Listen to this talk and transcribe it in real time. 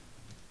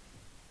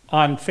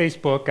On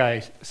Facebook,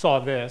 I saw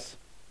this,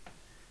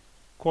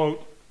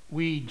 quote,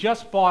 "We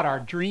just bought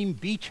our dream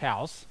beach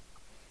house,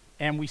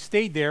 and we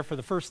stayed there for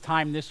the first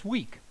time this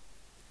week.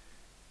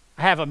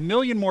 I have a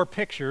million more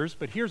pictures,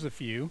 but here's a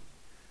few.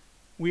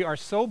 We are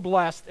so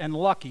blessed and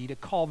lucky to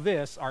call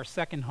this our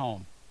second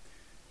home.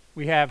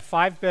 We have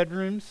 5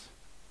 bedrooms,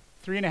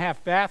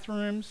 3.5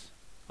 bathrooms,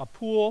 a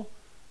pool,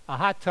 a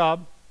hot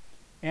tub,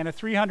 and a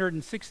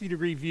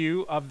 360-degree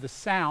view of the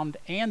sound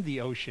and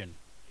the ocean.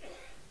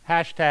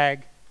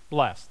 Hashtag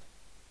blessed."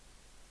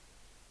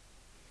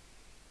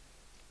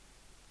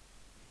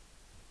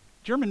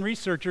 German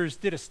researchers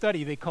did a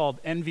study they called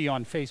Envy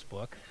on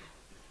Facebook.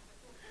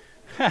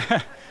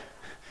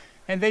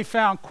 And they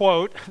found,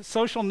 quote,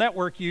 social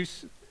network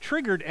use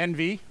triggered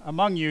envy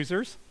among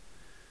users,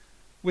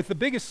 with the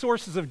biggest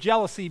sources of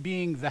jealousy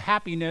being the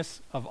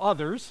happiness of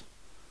others,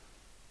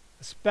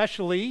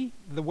 especially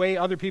the way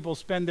other people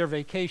spend their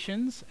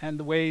vacations and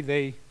the way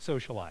they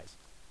socialize.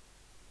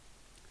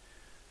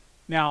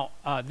 Now,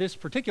 this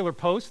particular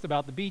post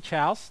about the beach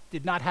house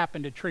did not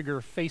happen to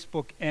trigger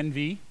Facebook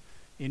envy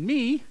in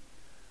me,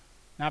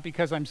 not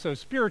because I'm so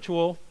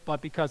spiritual,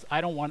 but because I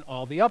don't want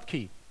all the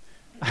upkeep.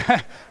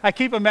 I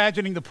keep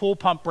imagining the pool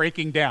pump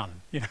breaking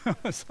down,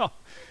 So,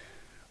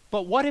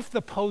 but what if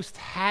the post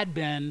had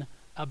been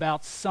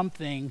about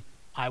something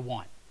I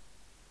want?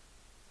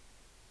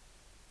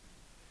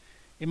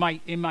 In my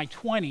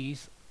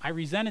 20s, I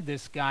resented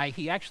this guy.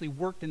 He actually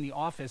worked in the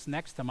office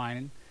next to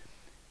mine.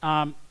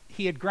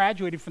 He had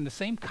graduated from the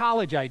same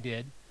college I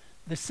did,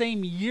 the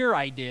same year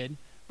I did,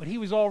 but he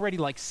was already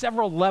like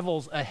several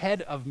levels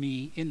ahead of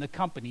me in the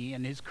company,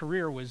 and his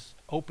career was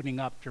opening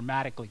up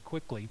dramatically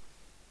quickly.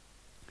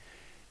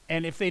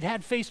 And if they'd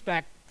had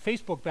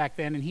Facebook back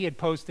then and he had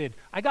posted,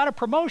 "I got a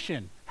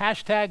promotion,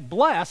 hashtag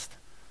blessed,"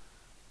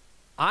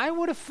 I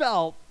would have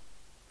felt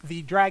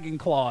the dragon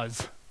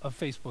claws of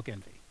Facebook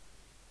envy.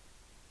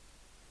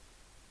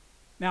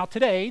 Now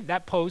today,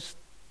 that post,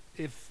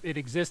 if it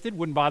existed,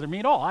 wouldn't bother me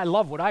at all. I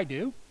love what I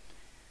do.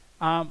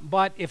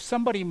 But if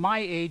somebody my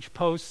age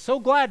posts,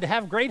 "So glad to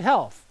have great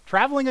health,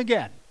 traveling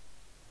again,"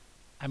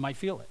 I might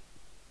feel it.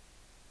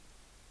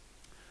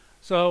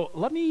 So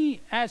let me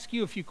ask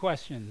you a few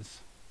questions.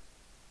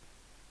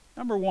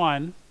 Number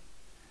one,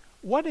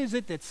 what is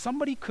it that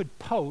somebody could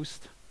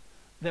post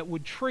that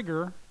would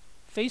trigger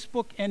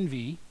Facebook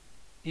envy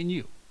in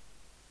you?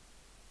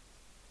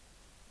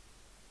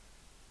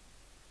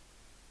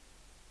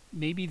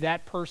 Maybe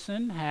that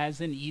person has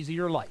an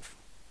easier life.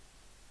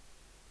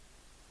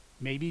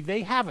 Maybe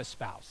they have a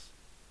spouse.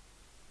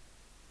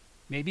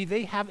 Maybe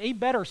they have a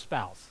better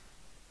spouse.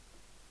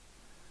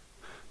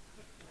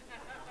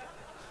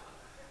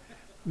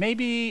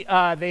 Maybe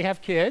they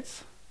have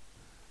kids.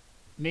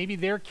 Maybe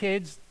their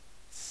kids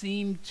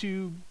seem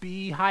to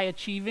be high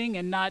achieving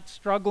and not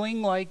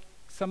struggling like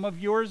some of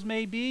yours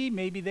may be.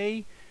 Maybe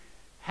they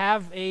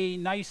have a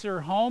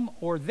nicer home,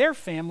 or their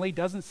family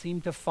doesn't seem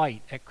to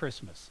fight at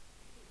Christmas.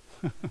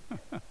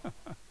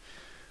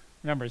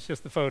 Remember, it's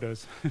just the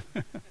photos.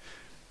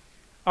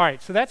 All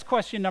right, so that's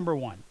question number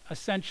one.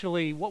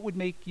 Essentially, what would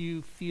make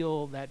you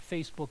feel that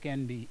Facebook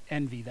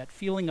envy, that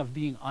feeling of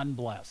being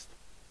unblessed?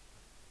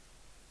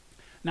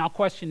 Now,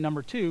 question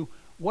number two,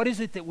 what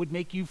is it that would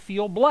make you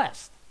feel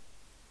blessed?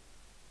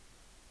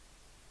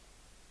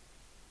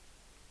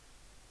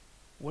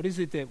 What is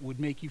it that would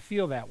make you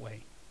feel that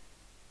way?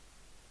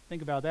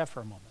 Think about that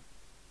for a moment.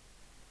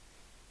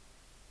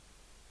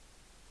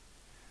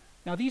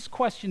 Now, these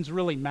questions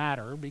really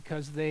matter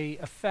because they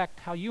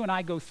affect how you and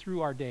I go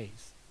through our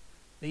days.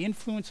 They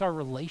influence our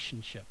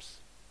relationships.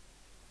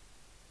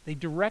 They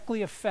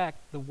directly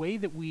affect the way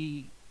that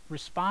we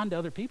respond to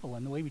other people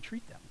and the way we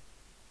treat them.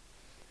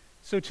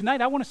 So tonight,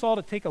 I want us all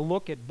to take a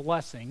look at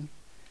blessing,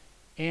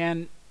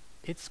 and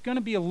it's going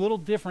to be a little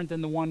different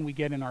than the one we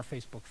get in our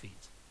Facebook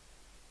feeds.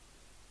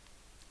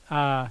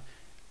 I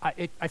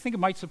think it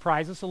might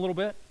surprise us a little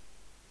bit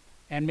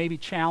and maybe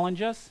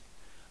challenge us.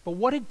 But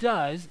what it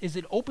does is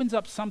it opens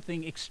up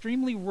something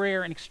extremely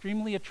rare and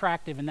extremely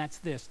attractive, and that's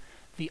this: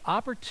 the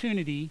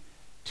opportunity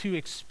to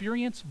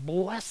experience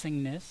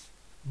blessing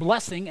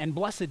and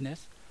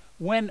blessedness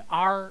when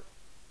our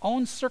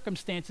own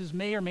circumstances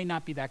may or may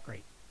not be that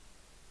great.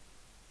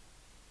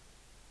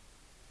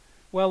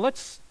 Well,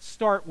 let's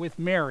start with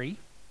Mary,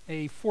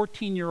 a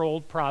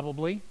 14-year-old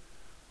probably,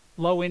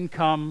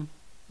 low-income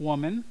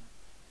woman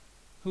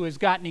who has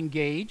gotten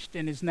engaged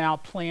and is now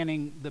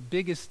planning the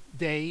biggest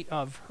day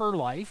of her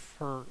life,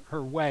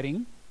 her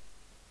wedding.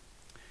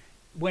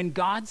 When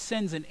God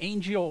sends an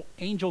angel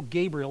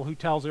Gabriel, who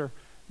tells her,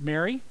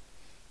 "Mary,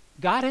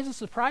 God has a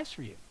surprise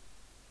for you.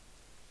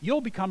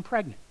 You'll become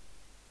pregnant.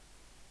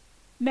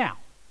 Now,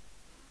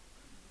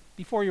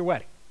 before your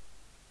wedding."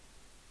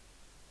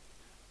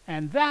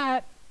 And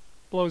that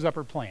blows up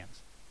her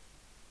plans.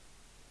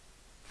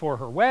 For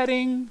her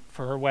wedding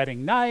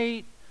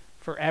night,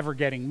 for ever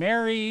getting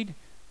married.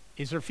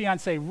 Is her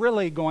fiance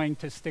really going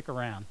to stick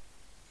around?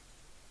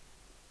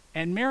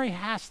 And Mary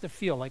has to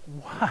feel like,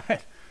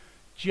 what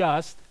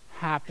just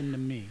happened to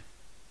me?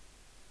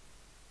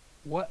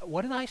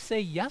 What did I say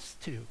yes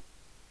to?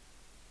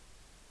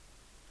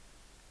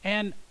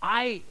 And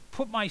I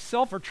put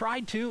myself, or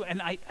tried to,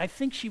 and I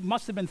think she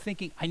must have been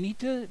thinking, I need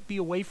to be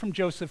away from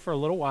Joseph for a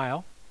little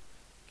while,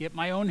 get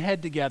my own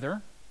head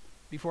together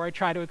before I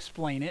try to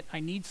explain it. I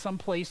need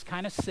someplace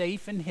kind of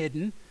safe and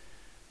hidden.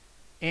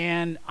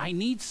 And I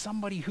need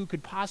somebody who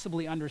could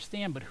possibly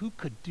understand, but who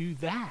could do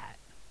that?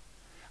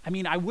 I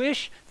mean, I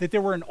wish that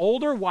there were an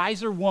older,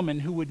 wiser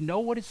woman who would know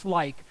what it's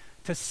like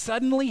to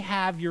suddenly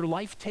have your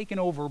life taken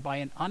over by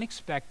an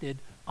unexpected,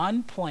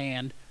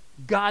 unplanned,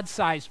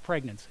 God-sized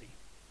pregnancy.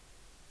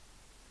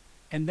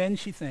 And then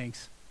she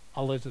thinks,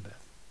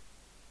 Elizabeth.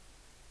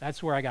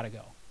 That's where I got to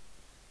go.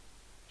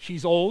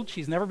 She's old.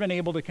 She's never been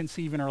able to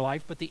conceive in her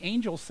life, but the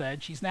angel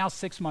said she's now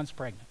 6 months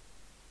pregnant.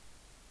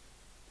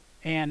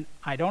 And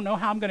I don't know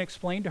how I'm going to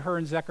explain to her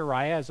and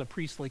Zechariah as a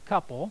priestly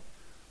couple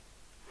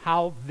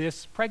how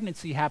this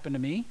pregnancy happened to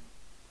me,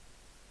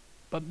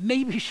 but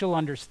maybe she'll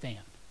understand.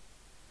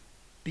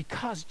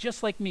 Because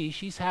just like me,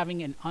 she's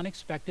having an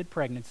unexpected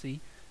pregnancy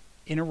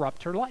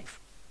interrupt her life.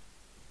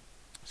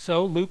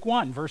 So Luke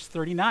 1, verse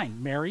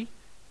 39, Mary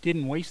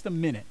didn't waste a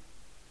minute.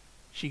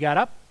 She got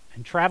up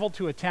and traveled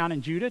to a town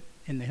in Judah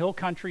in the hill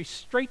country,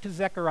 straight to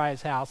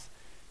Zechariah's house,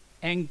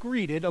 and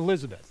greeted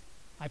Elizabeth.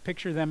 I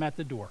picture them at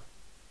the door,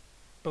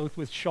 both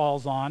with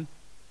shawls on.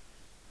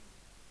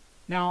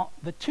 Now,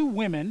 the two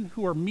women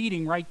who are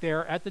meeting right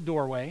there at the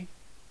doorway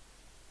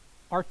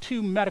are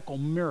two medical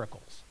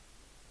miracles.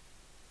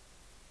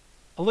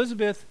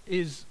 Elizabeth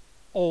is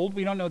old.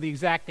 We don't know the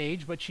exact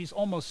age, but she's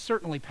almost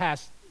certainly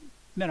past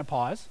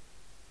menopause.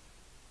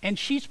 And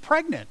she's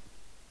pregnant.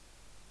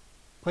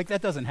 Like,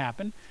 that doesn't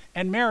happen.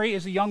 And Mary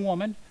is a young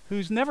woman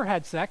who's never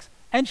had sex,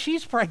 and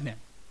she's pregnant.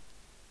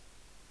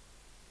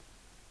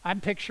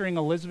 I'm picturing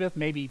Elizabeth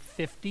maybe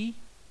 50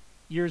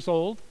 years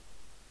old.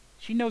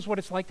 She knows what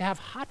it's like to have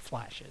hot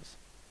flashes.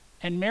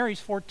 And Mary's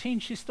 14,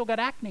 she's still got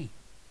acne.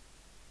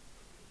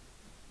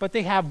 But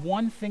they have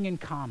one thing in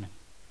common.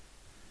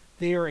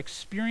 They are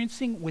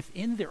experiencing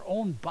within their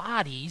own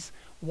bodies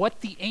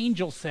what the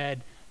angel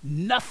said,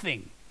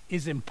 nothing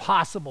is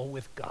impossible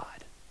with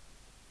God.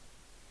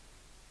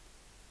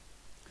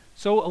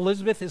 So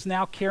Elizabeth is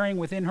now carrying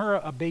within her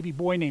a baby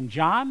boy named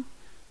John,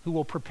 who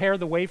will prepare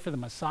the way for the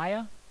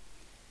Messiah.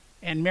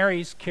 And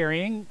Mary's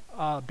carrying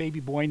a baby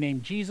boy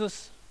named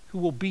Jesus, who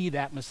will be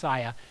that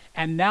Messiah.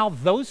 And now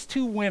those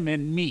two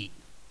women meet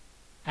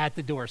at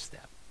the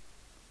doorstep.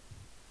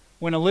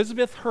 When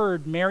Elizabeth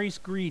heard Mary's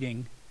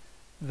greeting,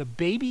 the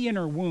baby in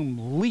her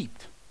womb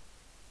leaped.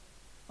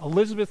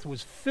 Elizabeth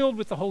was filled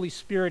with the Holy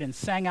Spirit and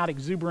sang out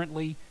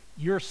exuberantly,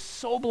 "You're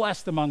so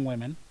blessed among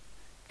women,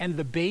 and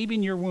the babe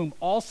in your womb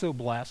also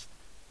blessed.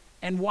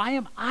 And why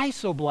am I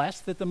so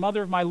blessed that the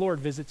mother of my Lord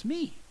visits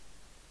me?"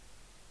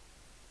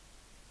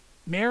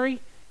 Mary,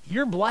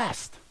 you're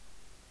blessed.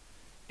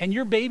 And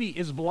your baby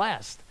is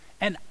blessed.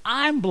 And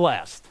I'm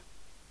blessed.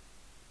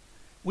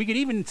 We could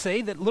even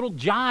say that little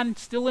John,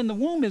 still in the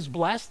womb, is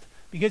blessed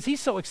because he's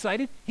so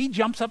excited, he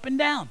jumps up and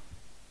down.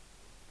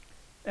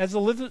 As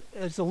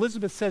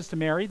Elizabeth says to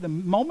Mary, the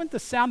moment the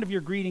sound of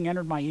your greeting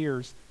entered my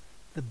ears,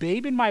 the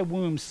babe in my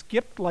womb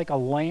skipped like a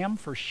lamb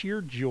for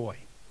sheer joy.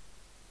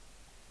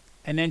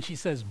 And then she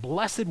says,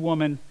 "Blessed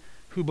woman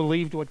who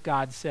believed what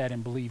God said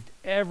and believed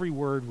every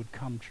word would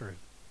come true."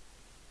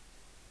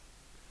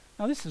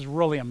 Now, this is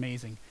really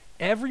amazing.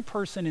 Every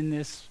person in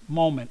this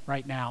moment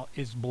right now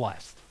is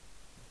blessed.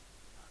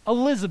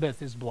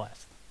 Elizabeth is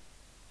blessed.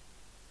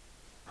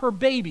 Her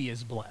baby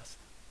is blessed.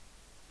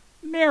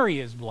 Mary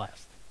is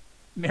blessed.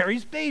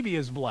 Mary's baby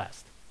is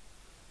blessed.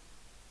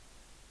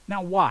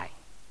 Now, why?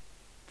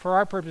 For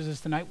our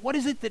purposes tonight, what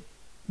is it that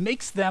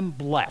makes them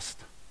blessed?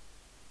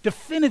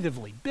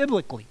 Definitively,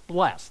 biblically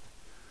blessed.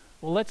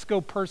 Well, let's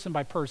go person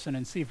by person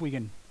and see if we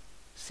can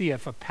see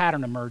if a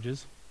pattern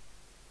emerges.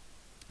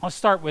 I'll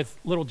start with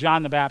little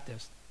John the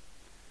Baptist.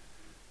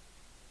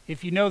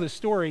 If you know the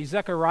story,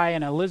 Zechariah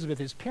and Elizabeth,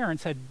 his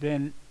parents, had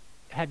been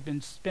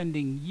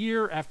spending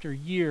year after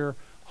year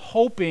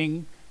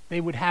hoping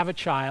they would have a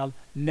child.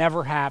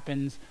 Never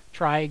happens.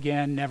 Try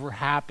again, never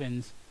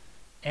happens.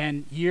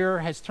 And year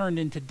has turned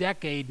into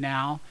decade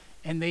now,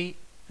 and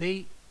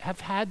they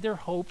have had their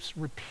hopes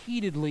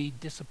repeatedly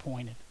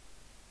disappointed.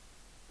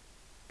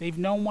 They've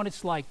known what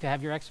it's like to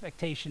have your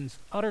expectations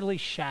utterly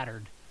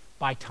shattered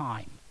by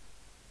time.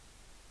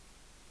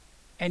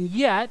 And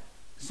yet,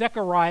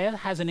 Zechariah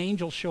has an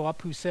angel show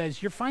up who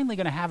says, "You're finally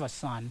going to have a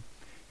son.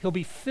 He'll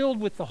be filled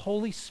with the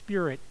Holy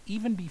Spirit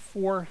even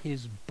before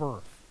his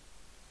birth,"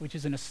 which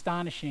is an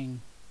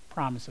astonishing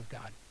promise of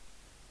God.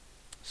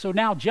 So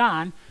now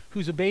John,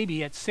 who's a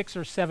baby at 6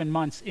 or 7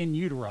 months in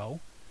utero,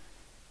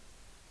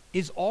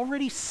 is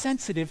already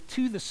sensitive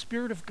to the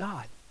Spirit of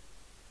God.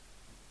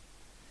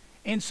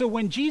 And so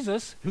when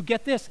Jesus, who,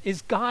 get this,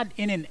 is God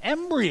in an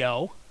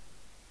embryo,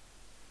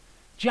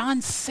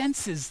 John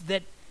senses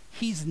that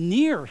he's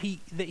near.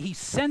 That he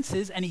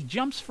senses and he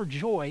jumps for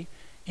joy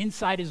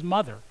inside his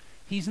mother.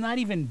 He's not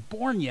even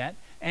born yet,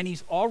 and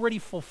he's already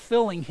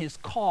fulfilling his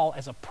call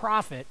as a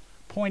prophet,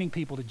 pointing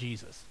people to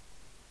Jesus.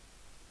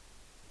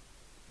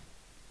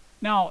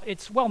 Now,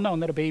 it's well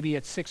known that a baby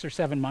at 6 or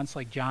 7 months,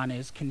 like John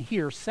is, can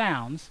hear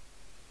sounds.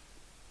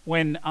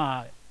 When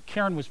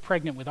Karen was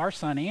pregnant with our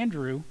son,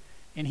 Andrew,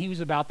 and he was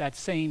about that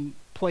same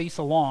place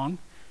along,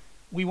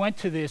 we went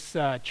to this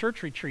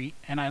church retreat,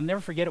 and I'll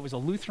never forget, it was a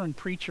Lutheran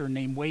preacher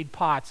named Wade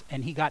Potts,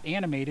 and he got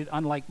animated,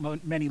 unlike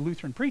many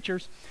Lutheran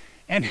preachers,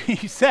 and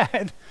he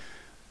said,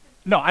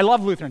 no, I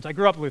love Lutherans, I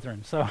grew up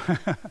Lutheran, so,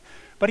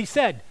 but he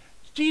said,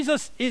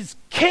 Jesus is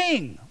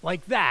king,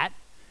 like that,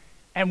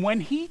 and when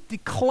he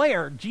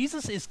declared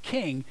Jesus is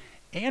king,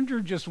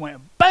 Andrew just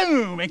went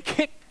boom and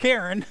kicked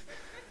Karen,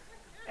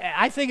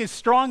 I think as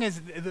strong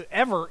as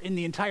ever in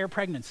the entire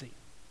pregnancy.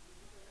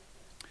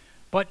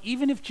 But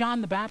even if John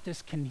the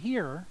Baptist can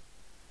hear,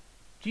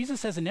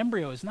 Jesus as an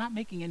embryo is not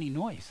making any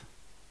noise.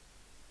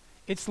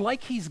 It's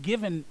like he's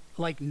given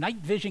like night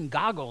vision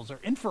goggles or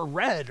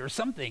infrared or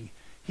something.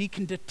 He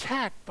can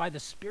detect by the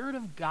Spirit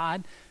of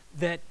God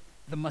that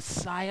the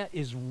Messiah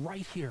is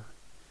right here.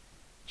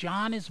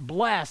 John is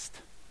blessed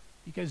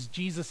because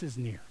Jesus is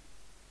near.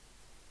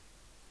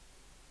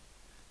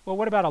 Well,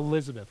 what about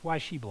Elizabeth? Why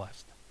is she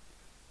blessed?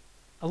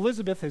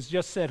 Elizabeth has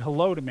just said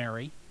hello to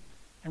Mary.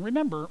 And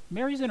remember,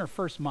 Mary's in her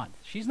first month.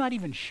 She's not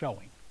even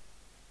showing.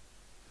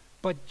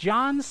 But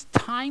John's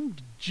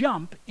timed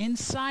jump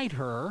inside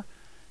her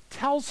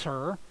tells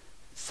her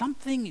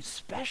something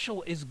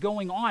special is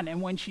going on.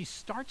 And when she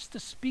starts to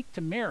speak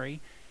to Mary,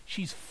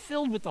 she's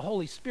filled with the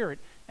Holy Spirit.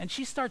 And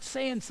she starts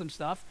saying some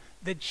stuff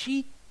that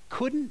she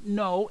couldn't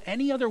know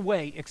any other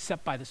way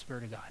except by the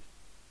Spirit of God.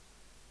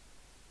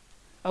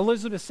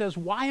 Elizabeth says,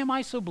 "Why am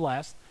I so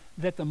blessed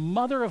that the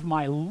mother of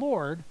my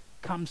Lord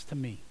comes to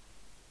me?"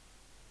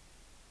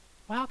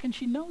 Well, how can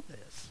she know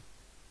this?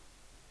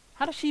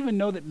 How does she even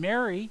know that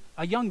Mary,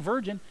 a young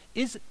virgin,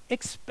 is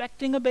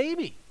expecting a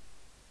baby?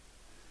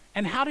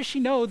 And how does she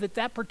know that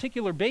that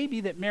particular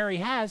baby that Mary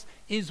has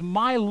is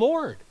my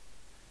Lord?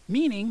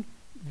 Meaning,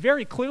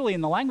 very clearly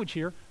in the language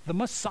here, the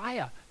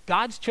Messiah,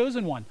 God's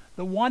chosen one,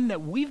 the one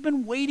that we've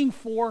been waiting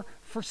for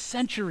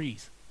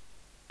centuries.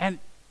 And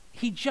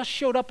he just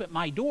showed up at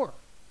my door.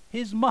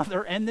 His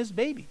mother and this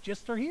baby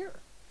just are here.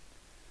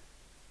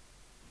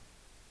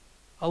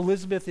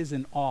 Elizabeth is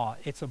in awe.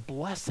 It's a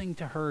blessing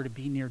to her to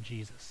be near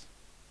Jesus.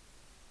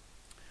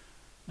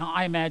 Now,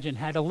 I imagine,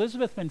 had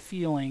Elizabeth been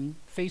feeling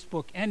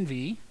Facebook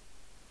envy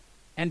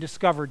and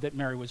discovered that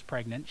Mary was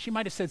pregnant, she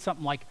might have said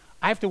something like,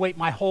 I have to wait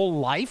my whole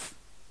life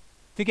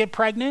to get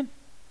pregnant,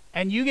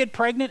 and you get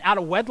pregnant out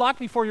of wedlock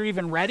before you're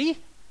even ready?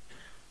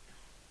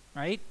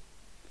 Right?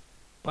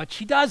 But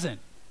she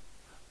doesn't.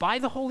 By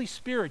the Holy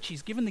Spirit,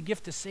 she's given the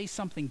gift to say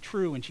something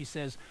true, and she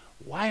says,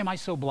 why am I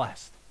so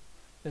blessed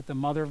that the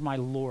mother of my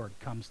Lord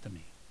comes to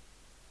me?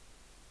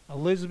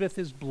 Elizabeth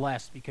is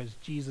blessed because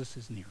Jesus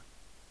is near.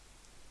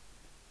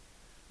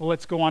 Well,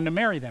 let's go on to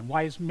Mary then.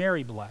 Why is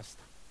Mary blessed?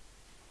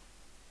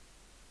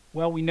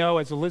 Well, we know,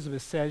 as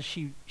Elizabeth says,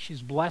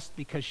 she's blessed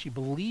because she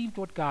believed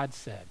what God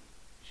said.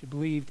 She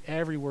believed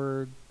every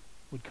word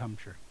would come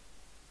true.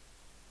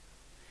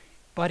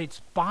 But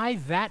it's by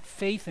that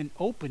faith and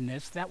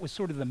openness, that was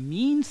sort of the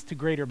means to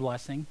greater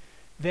blessing,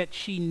 that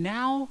she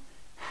now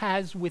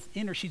has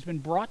within her, she's been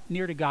brought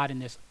near to God in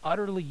this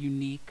utterly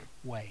unique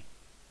way,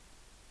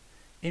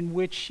 in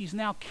which she's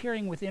now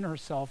carrying within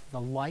herself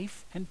the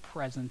life and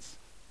presence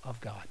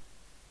of God.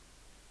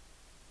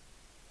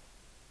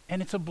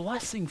 And it's a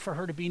blessing for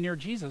her to be near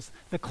Jesus.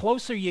 The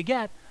closer you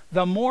get,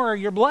 the more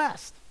you're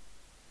blessed.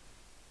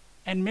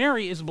 And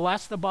Mary is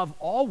blessed above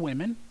all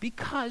women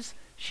because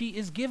she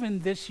is given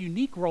this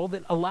unique role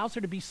that allows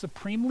her to be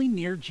supremely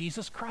near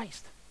Jesus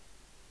Christ.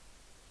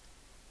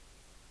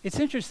 It's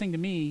interesting to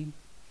me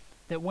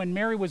that when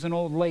Mary was an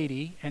old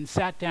lady and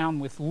sat down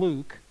with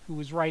Luke, who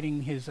was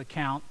writing his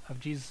account of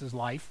Jesus'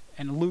 life,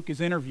 and Luke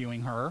is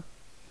interviewing her,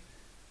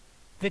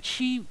 that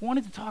she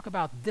wanted to talk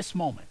about this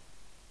moment.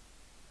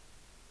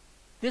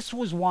 This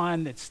was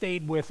one that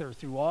stayed with her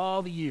through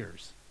all the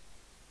years,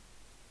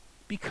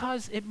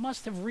 because it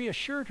must have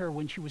reassured her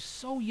when she was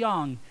so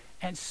young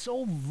and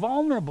so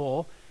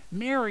vulnerable.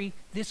 Mary,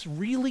 this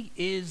really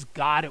is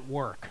God at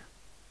work.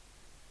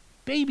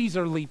 Babies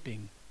are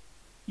leaping.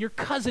 Your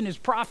cousin is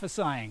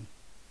prophesying.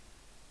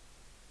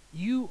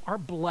 You are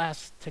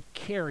blessed to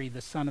carry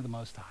the Son of the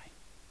Most High.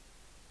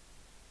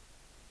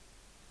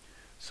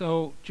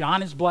 So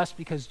John is blessed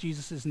because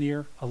Jesus is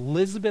near.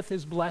 Elizabeth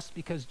is blessed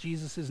because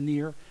Jesus is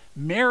near.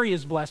 Mary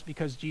is blessed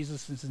because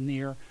Jesus is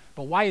near.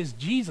 But why is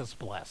Jesus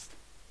blessed?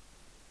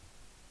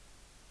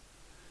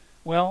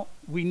 Well,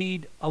 we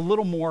need a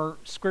little more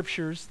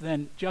scriptures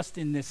than just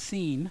in this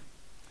scene.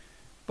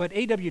 But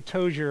A.W.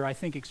 Tozier, I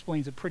think,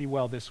 explains it pretty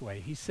well this way.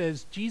 He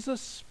says, Jesus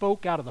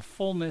spoke out of the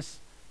fullness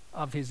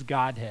of his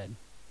Godhead,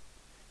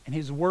 and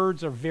his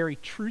words are very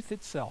truth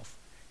itself.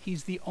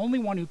 He's the only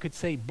one who could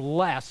say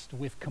blessed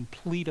with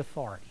complete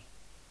authority.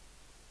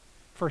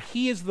 For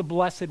he is the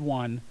blessed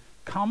one,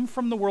 come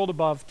from the world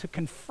above to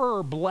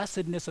confer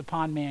blessedness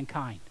upon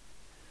mankind.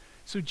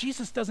 So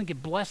Jesus doesn't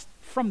get blessed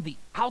from the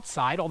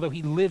outside, although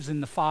he lives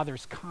in the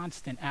Father's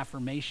constant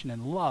affirmation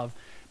and love,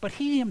 but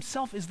he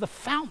himself is the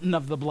fountain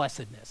of the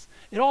blessedness.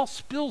 It all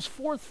spills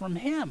forth from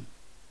him.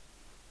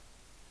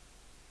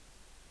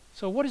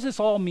 So what does this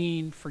all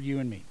mean for you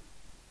and me?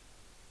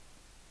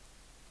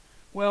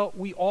 Well,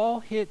 we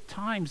all hit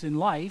times in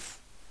life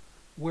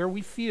where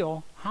we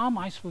feel, how am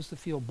I supposed to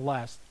feel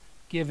blessed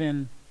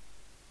given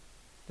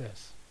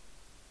this?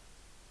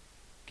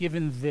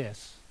 Given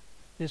this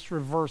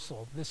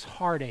reversal, this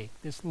heartache,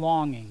 this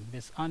longing,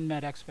 this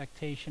unmet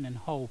expectation and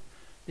hope,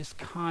 this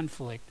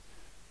conflict,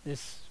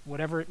 this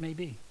whatever it may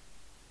be.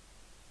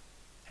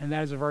 And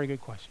that is a very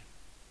good question.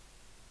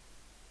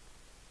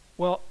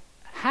 Well,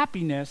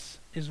 happiness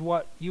is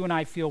what you and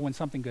I feel when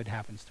something good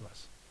happens to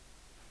us.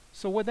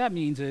 So what that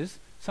means is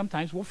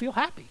sometimes we'll feel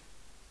happy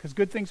because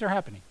good things are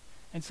happening.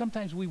 And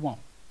sometimes we won't.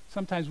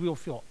 Sometimes we will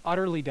feel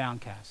utterly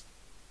downcast.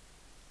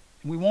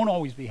 And we won't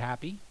always be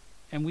happy,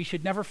 and we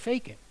should never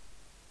fake it.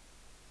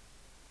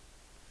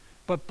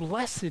 But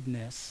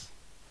blessedness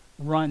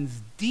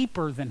runs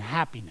deeper than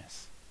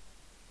happiness.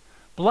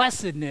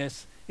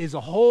 Blessedness is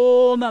a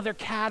whole nother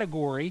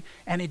category,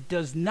 and it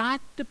does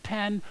not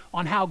depend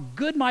on how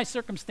good my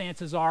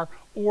circumstances are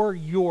or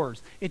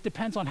yours. It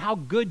depends on how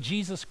good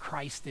Jesus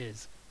Christ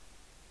is.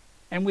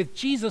 And with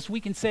Jesus, we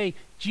can say,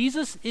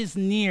 Jesus is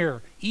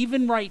near,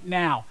 even right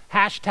now.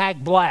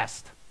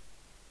 #blessed.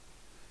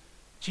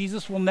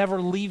 Jesus will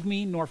never leave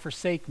me nor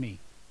forsake me.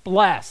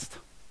 Blessed.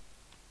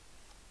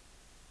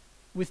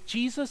 With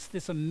Jesus,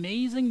 this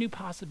amazing new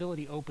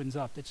possibility opens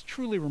up that's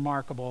truly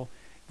remarkable,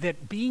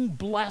 that being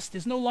blessed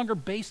is no longer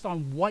based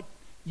on what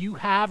you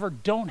have or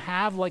don't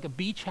have, like a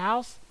beach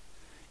house.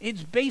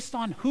 It's based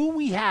on who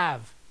we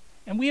have,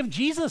 and we have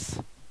Jesus.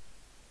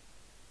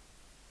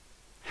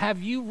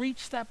 Have you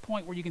reached that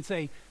point where you can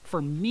say,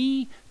 for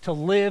me to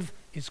live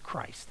is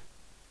Christ?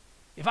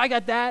 If I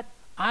got that,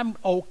 I'm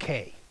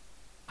okay.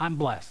 I'm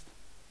blessed.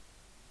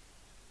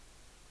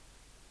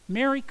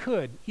 Mary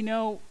could. You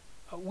know,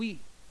 we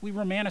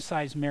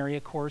romanticize Mary,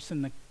 of course,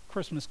 in the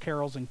Christmas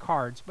carols and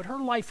cards, but her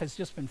life has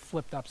just been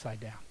flipped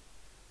upside down.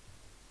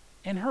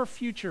 And her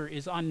future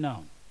is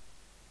unknown.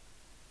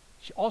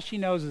 All she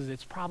knows is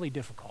it's probably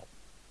difficult.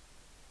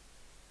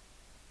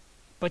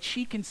 But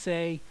she can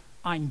say,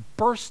 I'm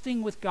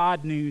bursting with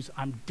God news.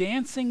 I'm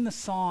dancing the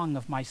song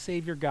of my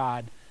Savior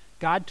God.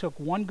 God took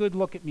one good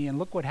look at me, and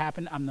look what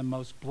happened. I'm the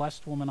most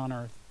blessed woman on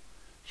earth.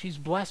 She's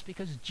blessed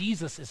because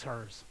Jesus is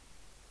hers.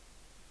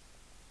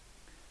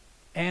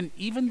 And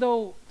even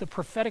though the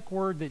prophetic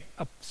word that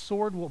a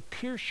sword will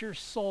pierce your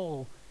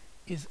soul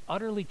is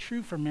utterly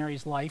true for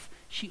Mary's life,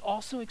 she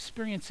also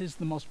experiences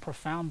the most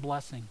profound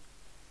blessing.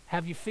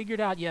 Have you figured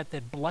out yet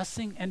that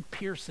blessing and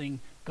piercing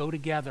go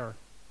together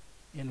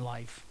in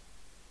life?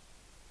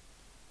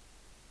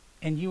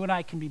 And you and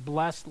I can be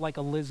blessed like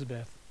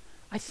Elizabeth.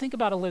 I think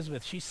about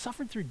Elizabeth. She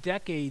suffered through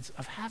decades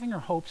of having her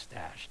hopes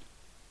dashed.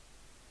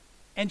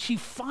 And she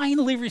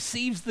finally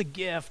receives the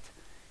gift.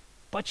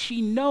 But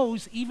she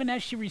knows, even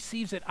as she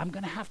receives it, I'm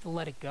going to have to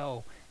let it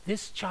go.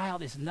 This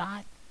child is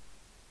not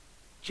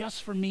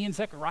just for me and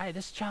Zechariah.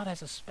 This child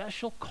has a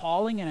special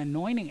calling and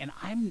anointing, and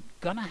I'm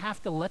going to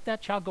have to let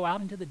that child go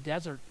out into the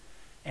desert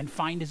and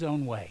find his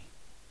own way.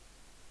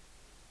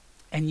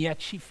 And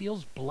yet she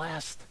feels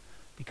blessed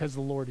because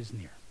the Lord is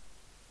near.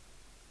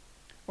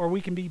 Or we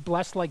can be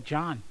blessed like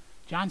John.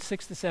 John's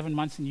 6 to 7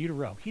 months in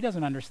utero. He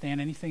doesn't understand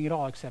anything at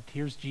all except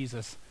here's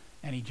Jesus,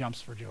 and he jumps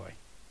for joy.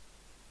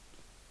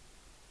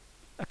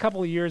 A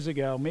couple of years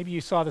ago, maybe you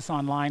saw this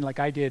online like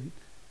I did,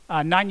 a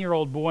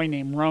 9-year-old boy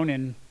named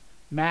Ronan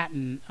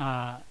Matten,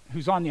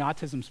 who's on the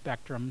autism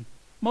spectrum,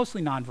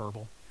 mostly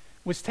nonverbal,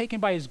 was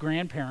taken by his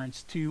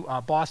grandparents to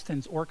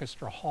Boston's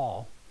Orchestra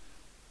Hall,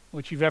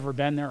 which you've ever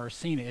been there or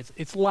seen it.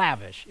 It's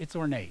lavish, it's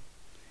ornate.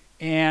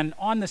 And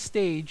on the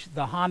stage,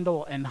 the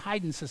Handel and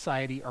Haydn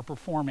Society are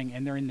performing,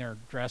 and they're in their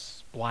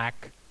dress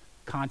black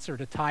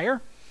concert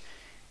attire.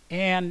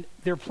 And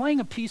they're playing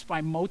a piece by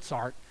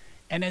Mozart,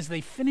 and as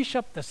they finish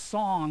up the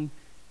song,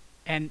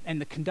 and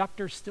the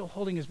conductor's still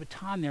holding his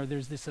baton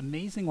there's this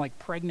amazing, like,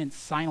 pregnant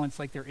silence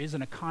like there is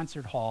in a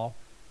concert hall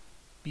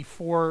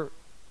before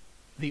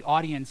the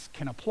audience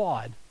can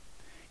applaud.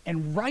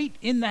 And right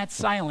in that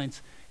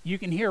silence, you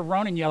can hear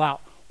Ronan yell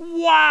out,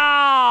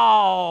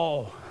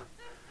 "Wow!"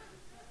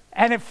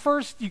 And at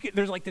first,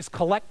 there's like this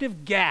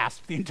collective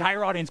gasp. The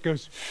entire audience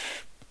goes,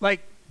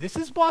 like, this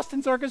is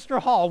Boston's Orchestra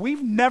Hall.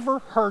 We've never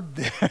heard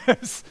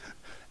this.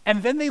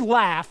 And then they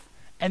laugh,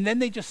 and then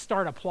they just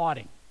start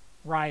applauding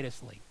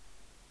riotously.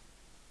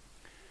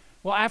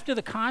 Well, after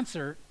the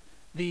concert,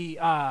 the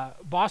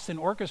Boston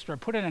Orchestra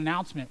put an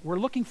announcement, we're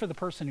looking for the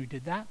person who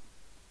did that.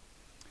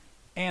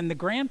 And the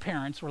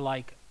grandparents were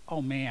like,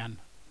 oh man,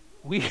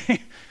 we're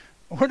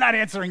not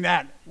answering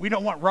that. We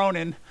don't want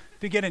Ronan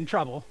to get in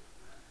trouble.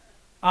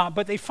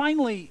 But they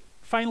finally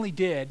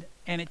did,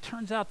 and it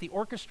turns out the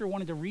orchestra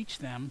wanted to reach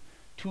them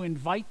to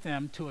invite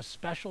them to a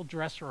special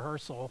dress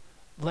rehearsal,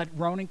 let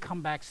Ronan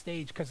come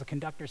backstage, because the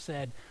conductor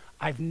said,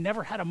 I've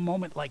never had a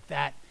moment like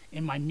that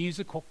in my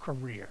musical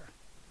career.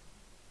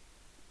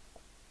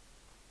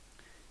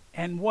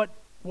 And what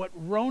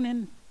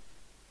Ronan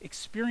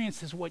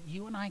experienced is what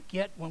you and I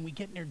get when we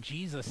get near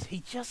Jesus.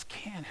 He just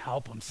can't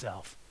help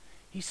himself.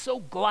 He's so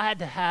glad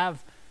to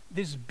have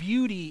this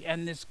beauty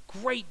and this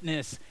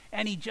greatness,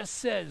 and he just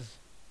says,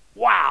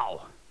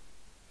 wow.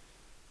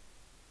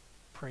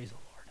 Praise the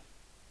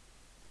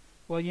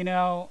Lord.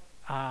 Well,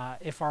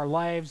 if our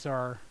lives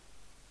are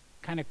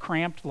kind of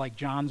cramped like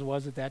John's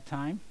was at that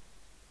time,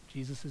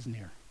 Jesus is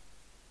near.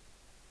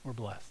 We're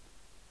blessed.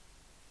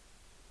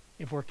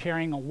 If we're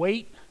carrying a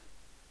weight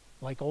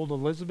like old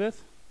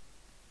Elizabeth,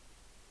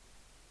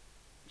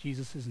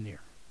 Jesus is near.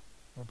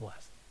 We're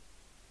blessed.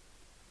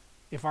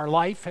 If our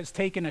life has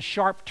taken a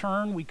sharp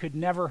turn we could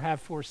never have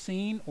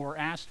foreseen or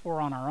asked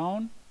for on our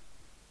own,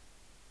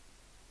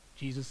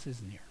 Jesus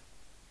is near.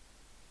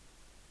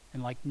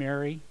 And like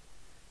Mary,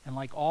 and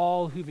like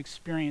all who've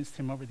experienced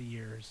him over the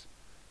years,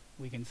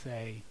 we can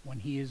say, when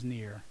he is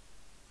near,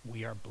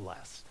 we are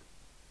blessed.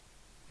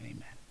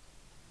 Amen.